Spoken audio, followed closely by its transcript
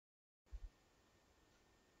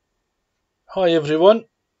Hi everyone,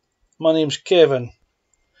 my name's Kevin.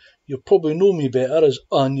 You'll probably know me better as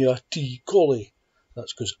Anya T. Collie.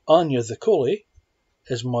 That's because Anya the Collie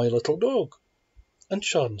is my little dog and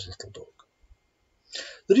Sharon's little dog.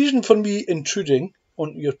 The reason for me intruding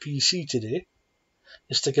onto your PC today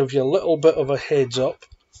is to give you a little bit of a heads up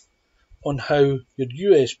on how your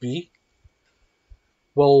USB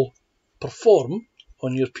will perform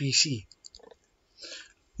on your PC.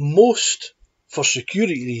 Most, for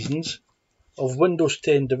security reasons, of Windows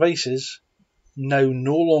 10 devices now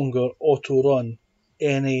no longer auto-run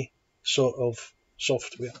any sort of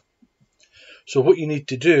software. So what you need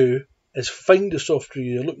to do is find the software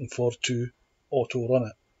you're looking for to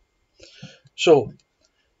auto-run it. So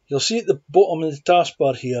you'll see at the bottom of the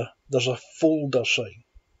taskbar here there's a folder sign.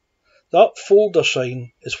 That folder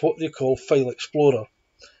sign is what they call File Explorer,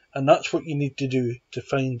 and that's what you need to do to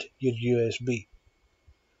find your USB.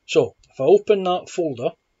 So if I open that folder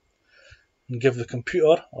and give the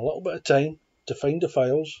computer a little bit of time to find the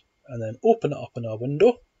files and then open it up in a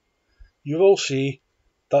window, you will see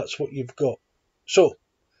that's what you've got. So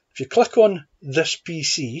if you click on this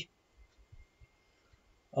PC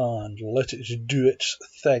and let it do its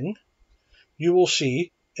thing, you will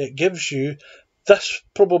see it gives you this,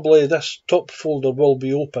 probably this top folder will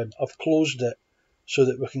be open. I've closed it so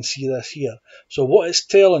that we can see this here. So what it's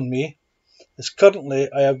telling me is currently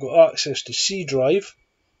I have got access to C drive,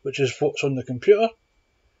 which is what's on the computer,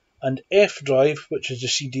 and F drive, which is the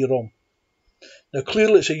CD-ROM. Now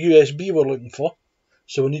clearly it's a USB we're looking for,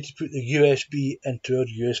 so we need to put the USB into our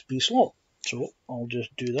USB slot. So I'll just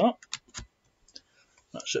do that.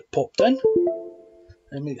 That's it popped in.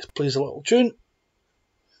 Let me plays a little tune.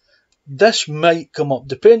 This might come up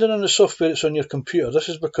depending on the software that's on your computer. This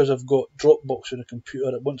is because I've got Dropbox on the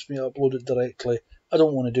computer. It wants me to upload it directly. I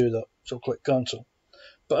don't want to do that, so I'll click cancel.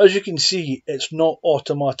 But as you can see, it's not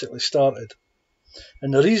automatically started.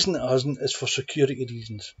 And the reason it hasn't is for security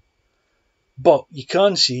reasons. But you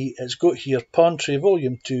can see it's got here Pantry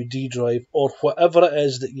Volume 2 D drive, or whatever it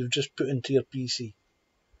is that you've just put into your PC.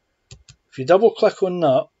 If you double click on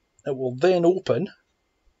that, it will then open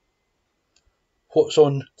what's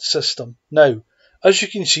on the system. Now, as you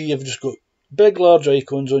can see, you've just got big large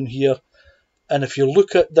icons on here, and if you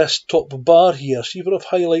look at this top bar here, see where I've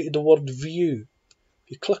highlighted the word View.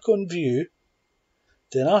 If you click on View,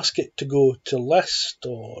 then ask it to go to List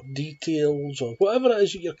or Details or whatever it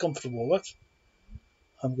is that you're comfortable with.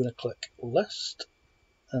 I'm going to click List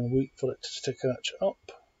and wait for it to catch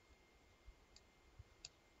up.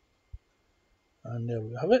 And there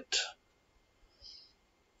we have it.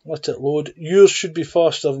 Let it load. Yours should be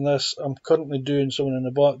faster than this. I'm currently doing something in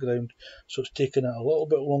the background, so it's taking it a little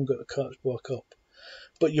bit longer to catch back up.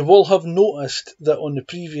 But you will have noticed that on the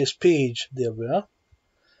previous page, there we are,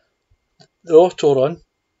 the auto-run,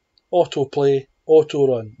 autoplay,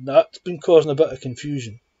 auto-run. That's been causing a bit of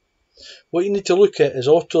confusion. What you need to look at is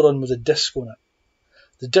auto-run with a disk on it.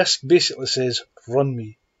 The disk basically says, run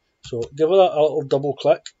me. So give it a little double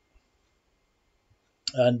click,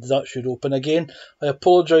 and that should open again. I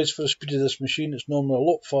apologise for the speed of this machine. It's normally a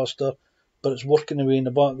lot faster, but it's working away in the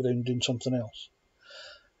background doing something else.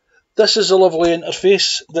 This is a lovely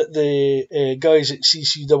interface that the guys at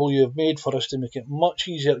CCW have made for us to make it much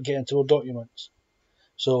easier to get into our documents.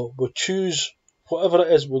 So we'll choose whatever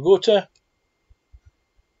it is we go to,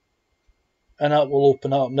 and that will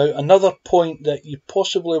open up. Now, another point that you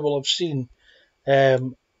possibly will have seen,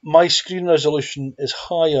 my screen resolution is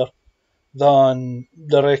higher than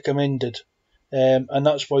the recommended, and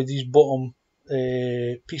that's why these bottom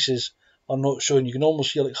pieces are not showing. You can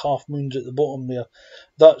almost see like half moons at the bottom there.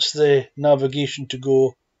 That's the navigation to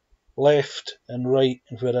go left and right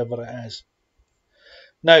and wherever it is.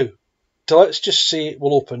 Now, let's just say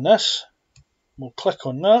we'll open this. We'll click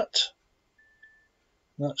on that.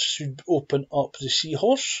 That should open up the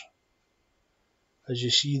seahorse. As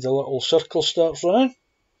you see, the little circle starts running,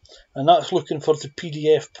 and that's looking for the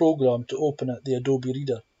PDF program to open it, the Adobe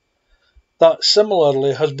Reader. That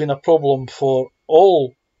similarly has been a problem for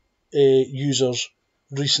all users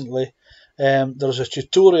recently. There's a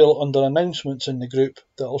tutorial under announcements in the group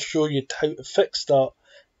that will show you how to fix that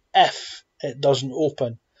if it doesn't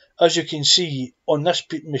open. As you can see on this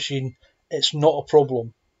machine, it's not a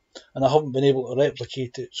problem, and I haven't been able to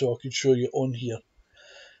replicate it, so I could show you on here.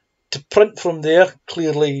 To print from there,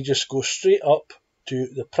 clearly you just go straight up to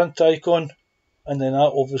the print icon, and then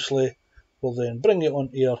that obviously will then bring it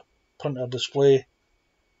onto your printer display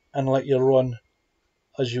and let you run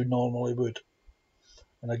as you normally would.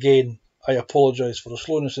 And again, I apologise for the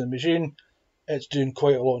slowness of the machine. It's doing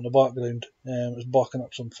quite a lot in the background. It's backing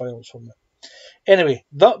up some files for me. Anyway,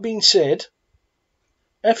 that being said,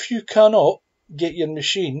 If you cannot get your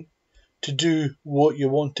machine to do what you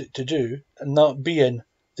want it to do, and that being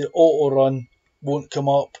the auto run won't come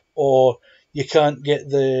up or you can't get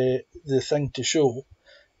the thing to show,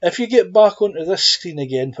 if you get back onto this screen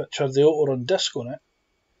again, which has the auto run disk on it,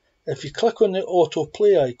 if you click on the auto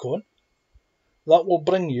play icon, that will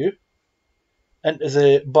bring you into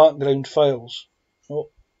the background files. Oh,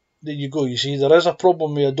 there you go. You see, there is a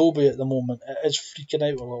problem with Adobe at the moment. It is freaking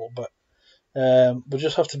out a little bit. We'll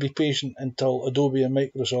just have to be patient until Adobe and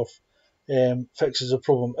Microsoft fixes the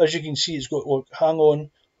problem. As you can see, it's got, look, hang on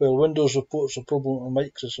while Windows reports a problem on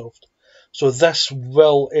Microsoft. So this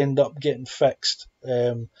will end up getting fixed.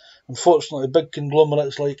 Unfortunately, big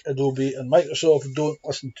conglomerates like Adobe and Microsoft don't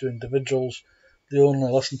listen to individuals. They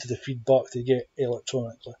only listen to the feedback they get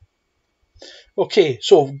electronically. Okay,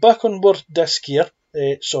 so back on Word disk here,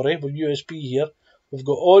 with USB here, we've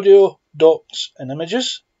got audio, docs and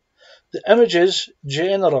images. The images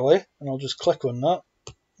generally, and I'll just click on that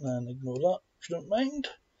and ignore that if you don't mind,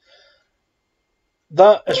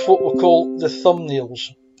 that is what we call the thumbnails.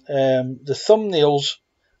 The thumbnails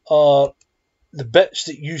are the bits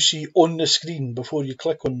that you see on the screen before you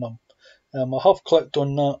click on them. I have clicked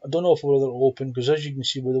on that. I don't know if whether it'll open, because as you can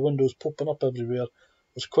see with the windows popping up everywhere,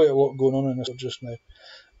 there's quite a lot going on in this just now.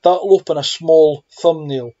 That'll open a small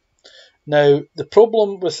thumbnail. Now, the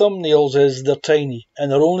problem with thumbnails is they're tiny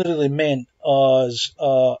and they're only really meant as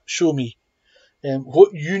show me.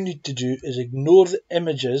 What you need to do is ignore the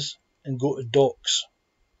images and go to docs.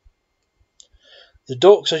 The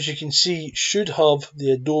docs, as you can see, should have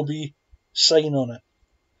the Adobe sign on it.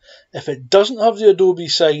 If it doesn't have the Adobe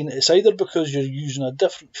sign, it's either because you're using a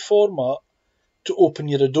different format to open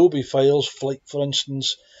your Adobe files, like for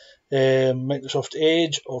instance Microsoft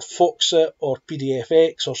Edge or Foxit or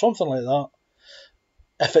PDFX or something like that.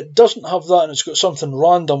 If it doesn't have that and it's got something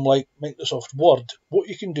random like Microsoft Word, what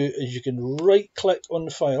you can do is you can right click on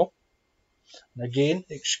the file, and again,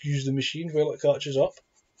 excuse the machine while it catches up,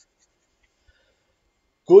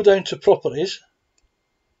 go down to properties,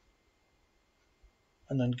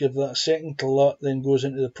 and then give that a second till that then goes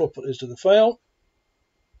into the properties of the file.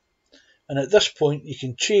 And at this point you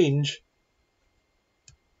can change,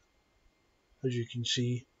 as you can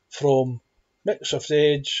see, from Microsoft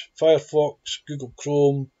Edge, Firefox, Google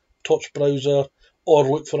Chrome, Touch Browser, or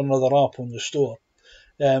look for another app on the store.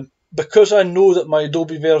 Because I know that my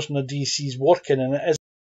Adobe version of DC is working and it is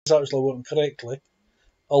actually working correctly,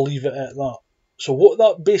 I'll leave it at that. So what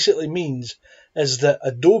that basically means is that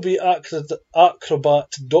Adobe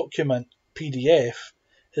Acrobat Document PDF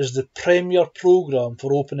is the premier program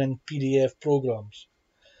for opening PDF programs.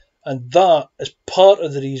 And that is part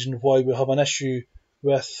of the reason why we have an issue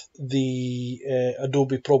with the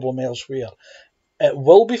Adobe problem elsewhere. It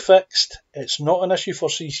will be fixed. It's not an issue for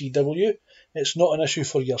CCW. It's not an issue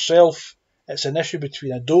for yourself. It's an issue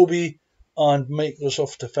between Adobe and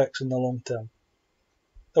Microsoft to fix in the long term.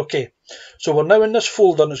 Okay, so we're now in this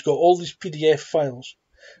folder and it's got all these PDF files.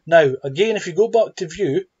 Now, again, if you go back to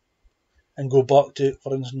View and go back to,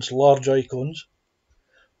 for instance, Large Icons,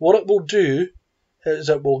 what it will do is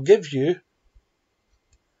it will give you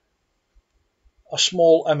a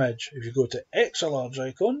small image. If you go to Extra Large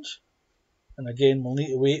Icons, and again, we'll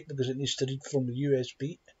need to wait because it needs to read from the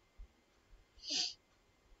USB,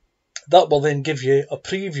 that will then give you a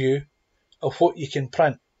preview of what you can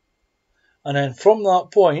print. And then from that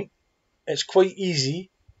point, it's quite easy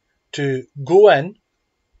to go in,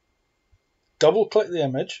 double click the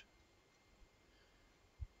image,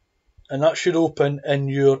 and that should open in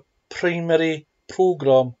your primary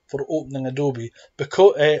program for opening Adobe,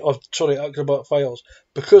 because Acrobat files.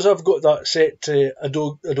 Because I've got that set to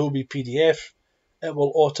Adobe PDF, it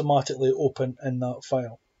will automatically open in that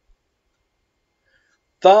file.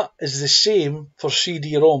 That is the same for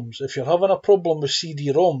CD-ROMs. If you're having a problem with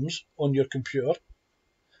CD-ROMs on your computer,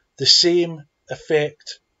 the same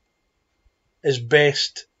effect is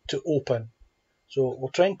best to open. So we'll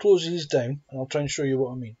try and close these down and I'll try and show you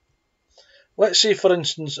what I mean. Let's say, for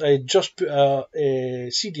instance, I just put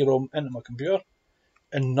a CD-ROM into my computer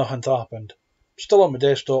and nothing's happened. Still on my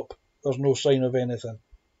desktop, there's no sign of anything.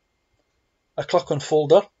 I click on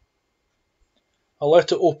Folder. I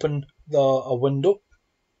let it open a window,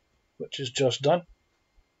 which is just done.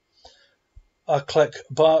 I click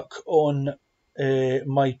back on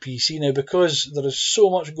my PC. Now, because there is so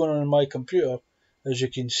much going on in my computer, as you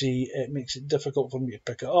can see, it makes it difficult for me to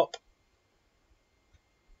pick it up.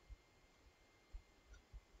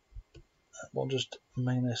 We'll just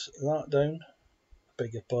minus that down, I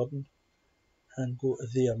beg your pardon, and go to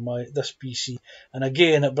there, this PC. And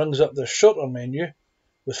again, it brings up the shorter menu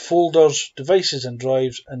with folders, devices and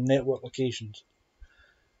drives, and network locations.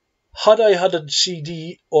 Had I had a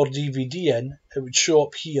CD or DVD in, it would show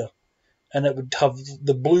up here, and it would have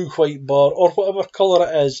the blue-white bar, or whatever colour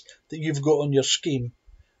it is that you've got on your scheme,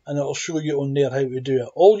 and it'll show you on there how to do it.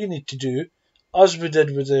 All you need to do, as we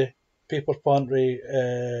did with the Paper Pantry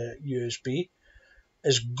USB,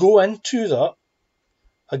 is go into that,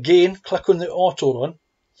 again, click on the Autorun.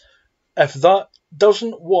 If that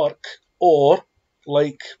doesn't work, or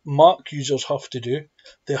like Mac users have to do,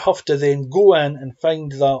 they have to then go in and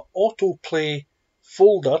find that autoplay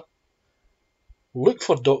folder, look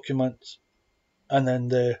for documents, and then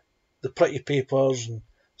the pretty papers and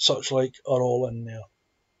such like are all in there.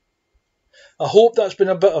 I hope that's been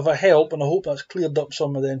a bit of a help, and I hope that's cleared up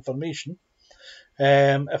some of the information.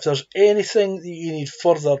 If there's anything that you need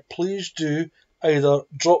further, please do either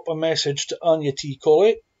drop a message to Anya T.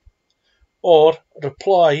 Colley or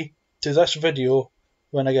reply to this video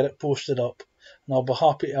when I get it posted up, and I'll be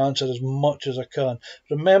happy to answer as much as I can.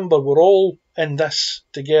 Remember, we're all in this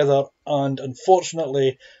together, and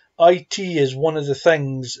unfortunately IT is one of the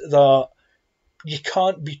things that you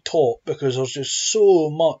can't be taught, because there's just so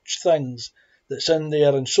much things that's in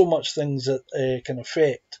there and so much things that can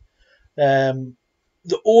affect.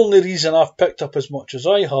 The only reason I've picked up as much as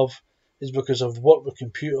I have is because I've worked with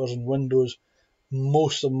computers and Windows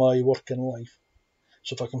most of my working life.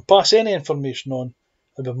 So if I can pass any information on,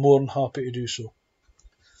 I'd be more than happy to do so.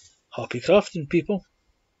 Happy crafting, people.